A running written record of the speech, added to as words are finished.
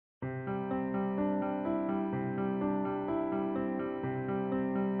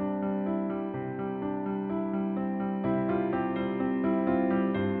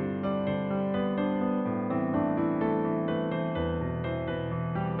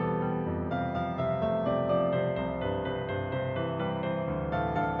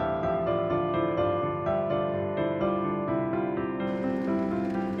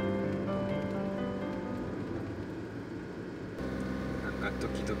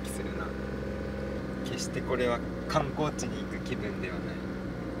気するな。決してこれは観光地に行く気分ではない。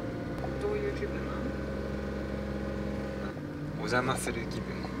どういう気分なの？お邪魔する気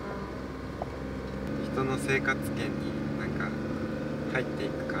分。人の生活圏になんか入ってい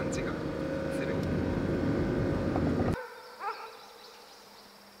く感じがする。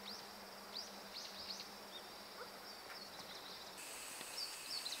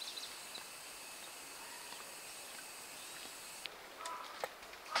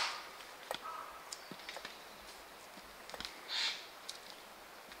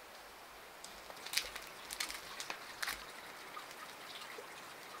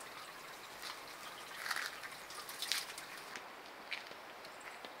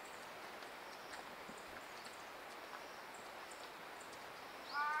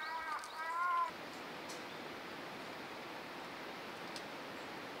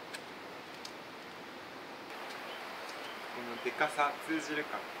このでかさ通じる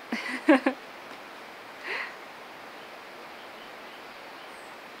か。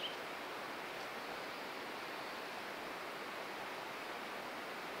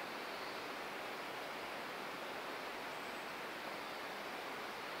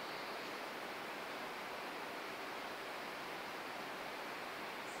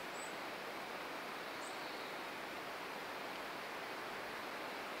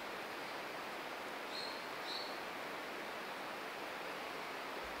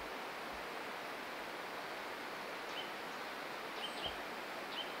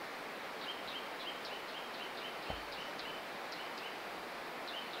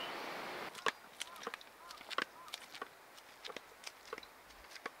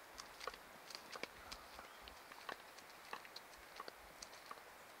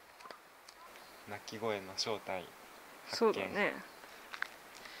鳴き声の正体発見。そうだね。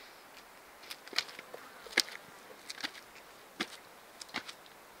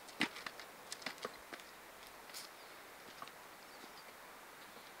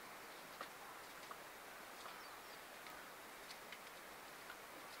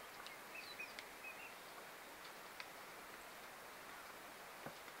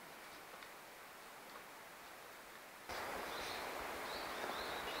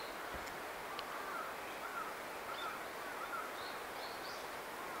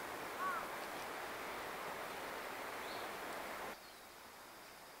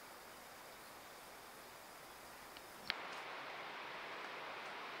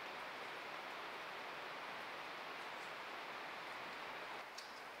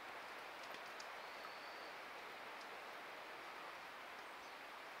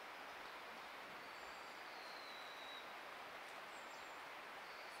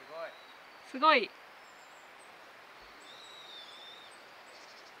すごい。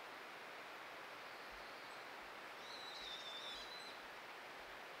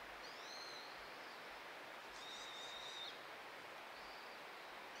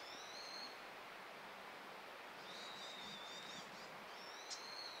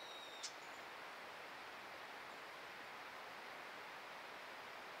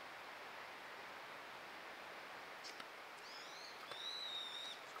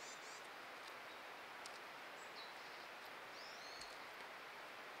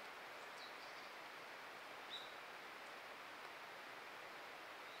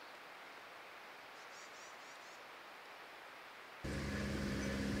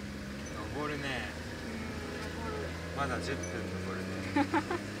登るね。まだ10分登るね。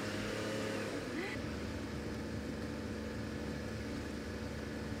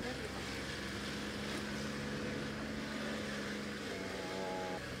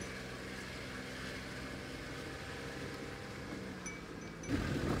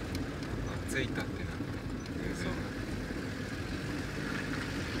着いたってなって。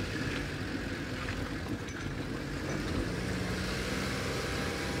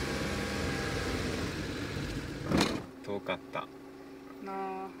遠かったな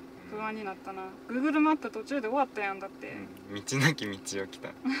あ、不安になったな。Google マップ途中で終わったやんだって。道なき道を来た。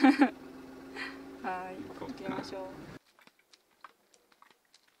はい、行きましょう。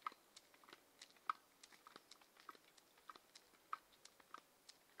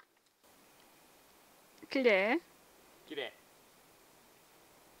綺麗？綺麗。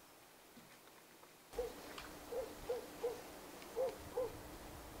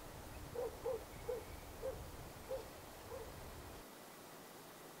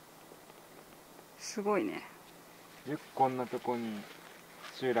すごいね。よくこんなとこに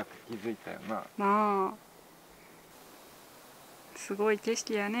集落築いたよな。なあ、すごい景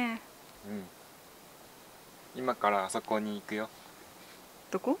色やね。今からあそこに行くよ。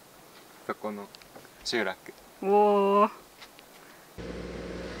どこ？そこの集落。おお。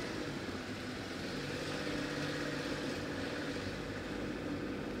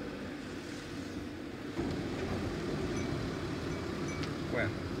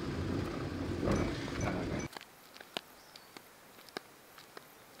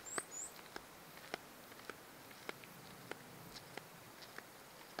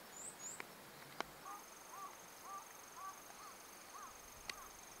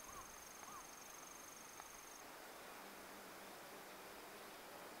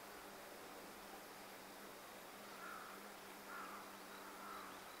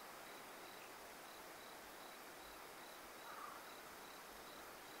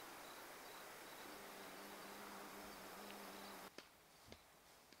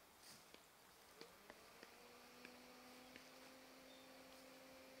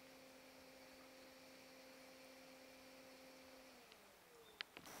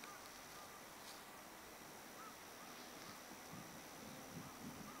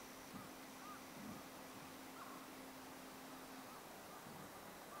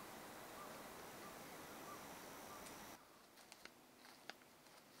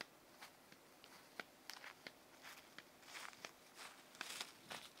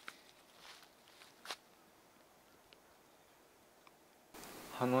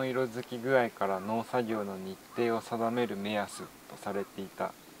葉の色づき具合から農作業の日程を定める目安とされてい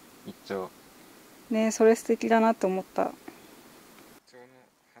たイチョウ。ねえ、それ素敵だなって思った。イチョウの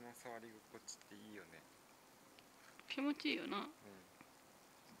花触り心地っていいよね。気持ちいいよな。うん、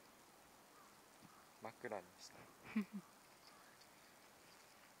枕にした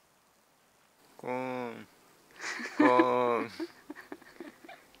コーンコーン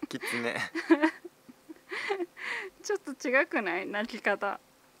キツネちょっと違くない？鳴き方。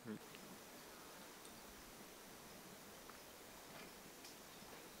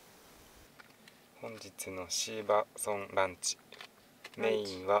本日の椎葉村ランチ、メ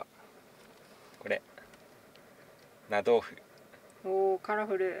インはこれ、菜豆腐。おお、カラ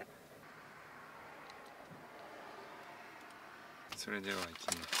フル。それではいき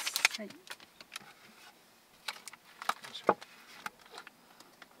ます。はい。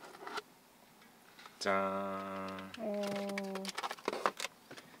じゃーん。おお、う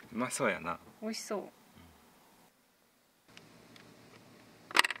まそうやな。美味しそう。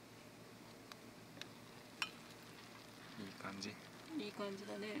いい感じ。いい感じ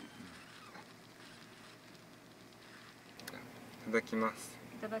だね。いただきます。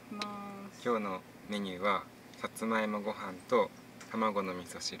いただきます。今日のメニューはさつまいもご飯と卵の味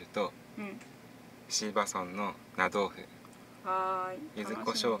噌汁と、うん。椎葉村の菜豆腐、はーい。柚子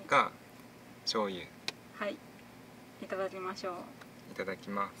胡椒か醤油。はい。いただきましょう。いただき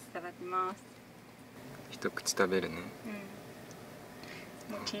ます。いただきます。一口食べるね。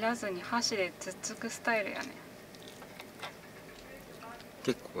うん。もう切らずに箸でつっつくスタイルやね。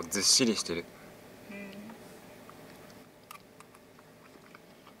結構ずっしりしてる。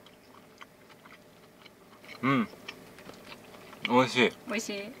うん。美味しい。美味し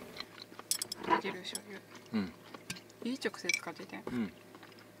い。かける醤油。うん。いい直接かけて。うん。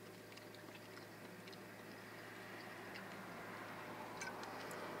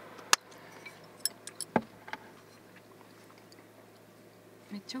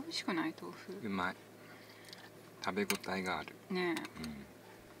めっちゃ美味しくない？豆腐。うまい。食べ応えがある。ねえ。うん。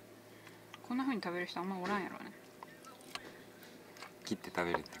こんな風に食べる人あんまおらんやろね。切って食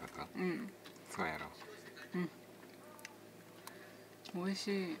べるってこと？うん。そうやろ。うん。美味し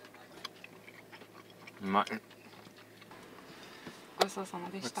い。うまい。ごちそうさま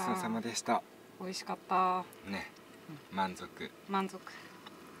でした。ごちそうさまでした。美味しかった。ね。満足。満足。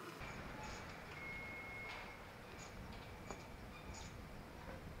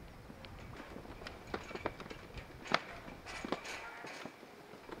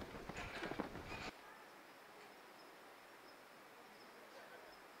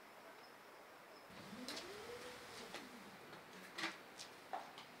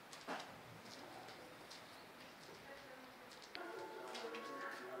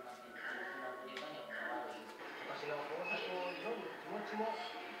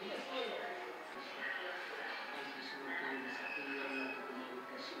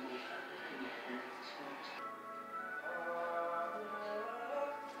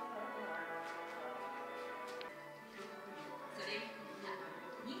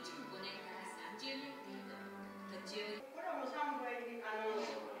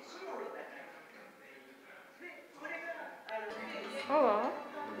あわ？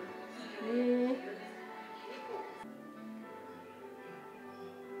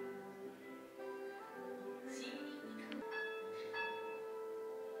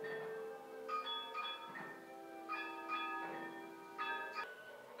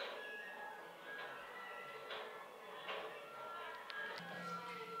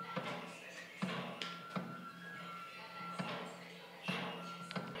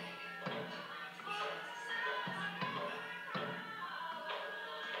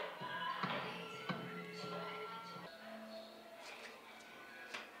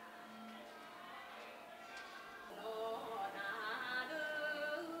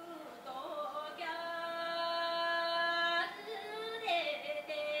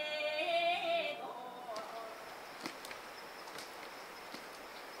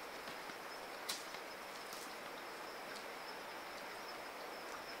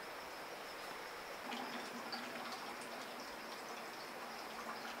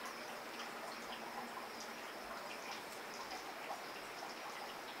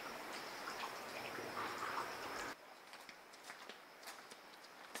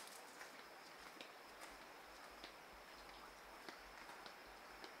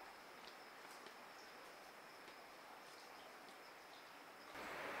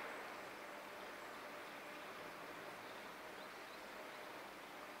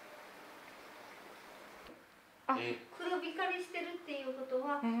黒光りしてるっていうこと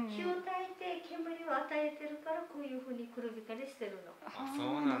は、火を焚いて煙を与えてるからこういうふうに黒光りしてるの。あ、そ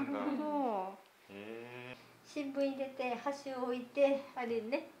うなんだ。なるほ新聞入れて箸を置いてあれ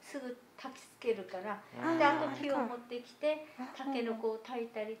ねすぐ焚きつけるから、あーであと火を持ってきてど。タケノコを炊い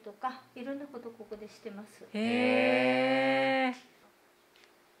たりとかいろんなことここでしてます。へえ。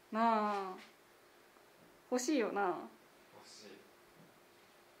なあ。欲しいよな。欲しい。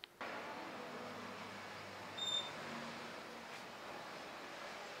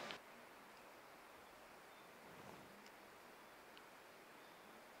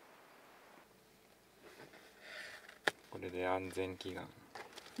これで安全祈願。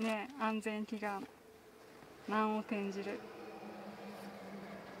ね、安全祈願。難を転じる。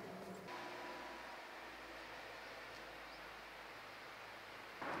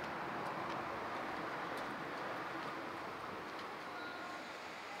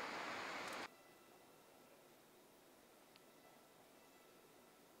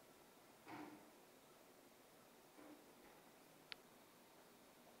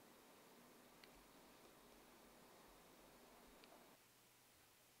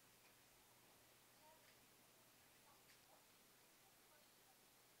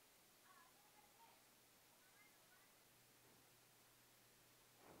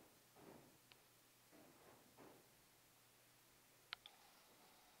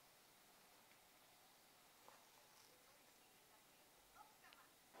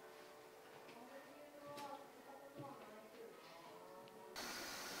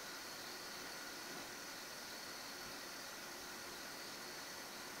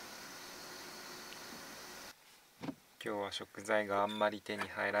今日は食材があんまり手に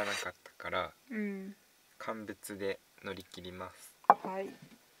入らなかったからうん。乾物で乗り切ります。はい。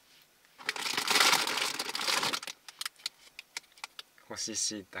干し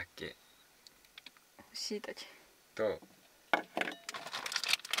椎茸しいたけ。と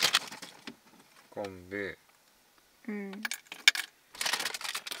昆布うん。と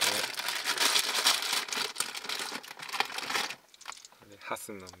これハ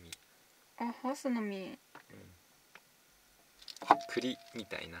スの実、あ、ハスの実。栗み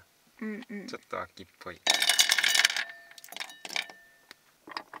たいなうんうん。ちょっと秋っぽい。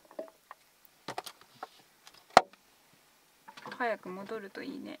早く戻ると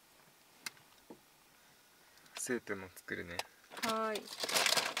いいね。スープも作るね。はーい。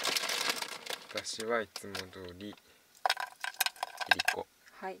私はいつも通りいりこ。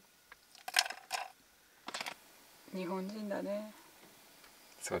はい。日本人だね。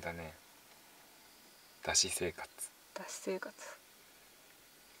そうだね。だし生活。だし生活。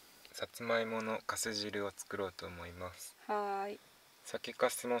さつまいものかす汁を作ろうと思います。はーい。酒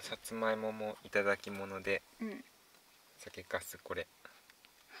かすもさつまいももいただき物で、うん。酒かすこれ。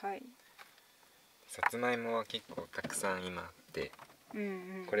はい。さつまいもは結構たくさん今あって、うんう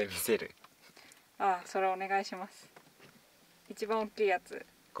ん。これ見せる。あ、それお願いします。一番大きいやつ。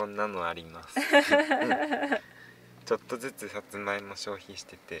こんなのありますちょっとずつさつまいも消費し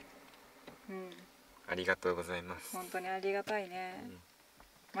てて、うん。ありがとうございます。本当にありがたいね。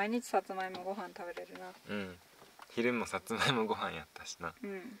毎日さつまいもご飯食べれるな。うん、昼もさつまいもご飯やったしな。う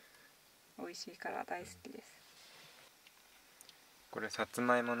ん。美味しいから大好きです。これさつ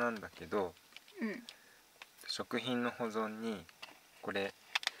まいもなんだけど、うん。食品の保存にこれ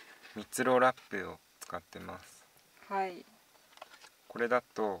蜜ろラップを使ってます。はい。これだ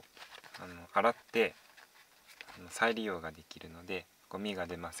と洗って再利用ができるのでゴミが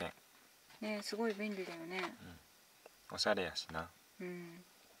出ません。ね、すごい便利だよね。おしゃれやしな。うん。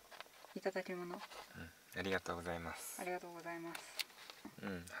いただき物。ありがとうございます。ありがとうございます。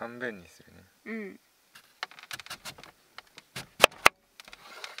半分にするね。うん。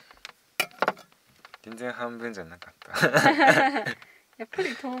全然半分じゃなかったやっぱ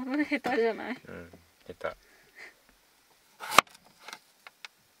り当分下手じゃない？下手。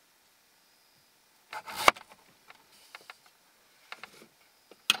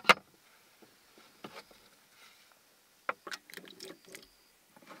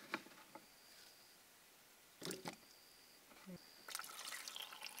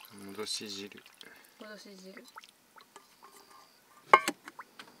戻し汁。戻し汁。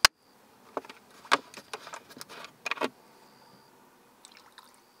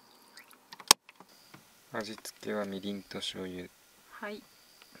味付けはみりんと醤油。はい。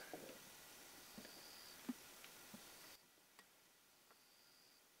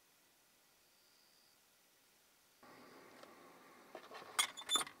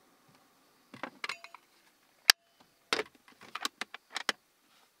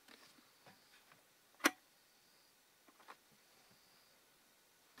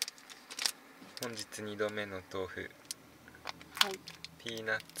本日2度目の豆腐。はい。ピー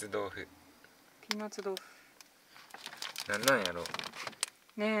ナッツ豆腐。ピーナッツ豆腐なんやろ。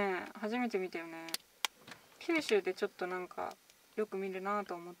ねえ、初めて見たよね。九州でちょっとなんかよく見るな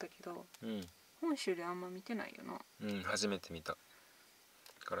と思ったけど、本州であんま見てないよな。初めて見た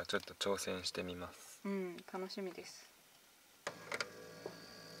からちょっと挑戦してみます。楽しみです。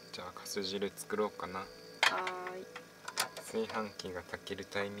じゃあかす汁作ろうかな。はーい。炊飯器が炊ける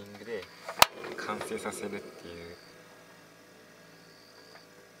タイミングで完成させるっていう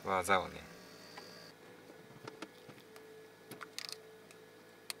技をね。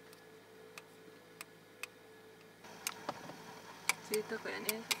贅沢や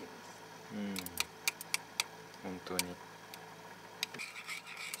ね。本当に。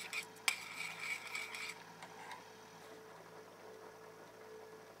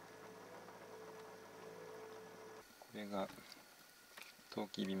これがとう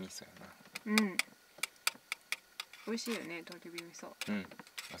きび味噌やな。美味しいよね、とうきび味噌。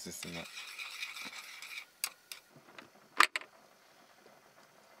おすすめ。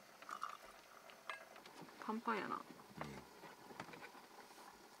パンパンやな。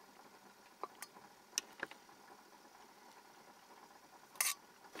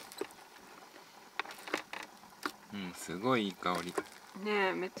すごいいい香り。ね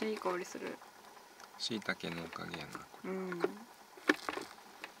え、めっちゃいい香りする。しいたけのおかげやな、これ。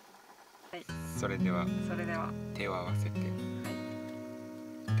はい。それでは手を合わせて、い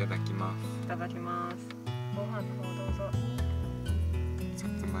ただきます。いただきます。ご飯の方どうぞ。さ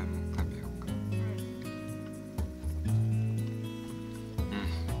つまいも食べようか。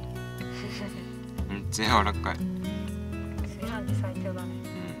めっちゃ柔らかい。炊飯器最強だね。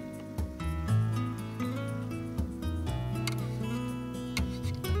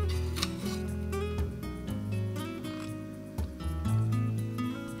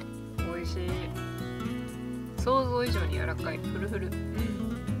美味しい。想像以上に柔らかい。フルフル。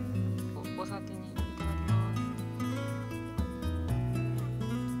お酒にいただきます。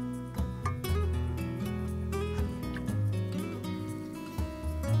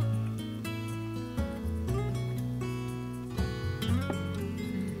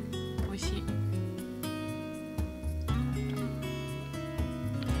美味しい。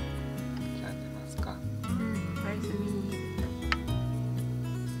じゃあ出ますか。おやすみ。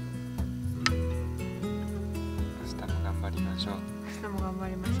明日も頑張りましょう。明日も頑張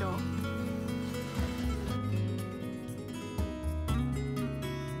りましょう。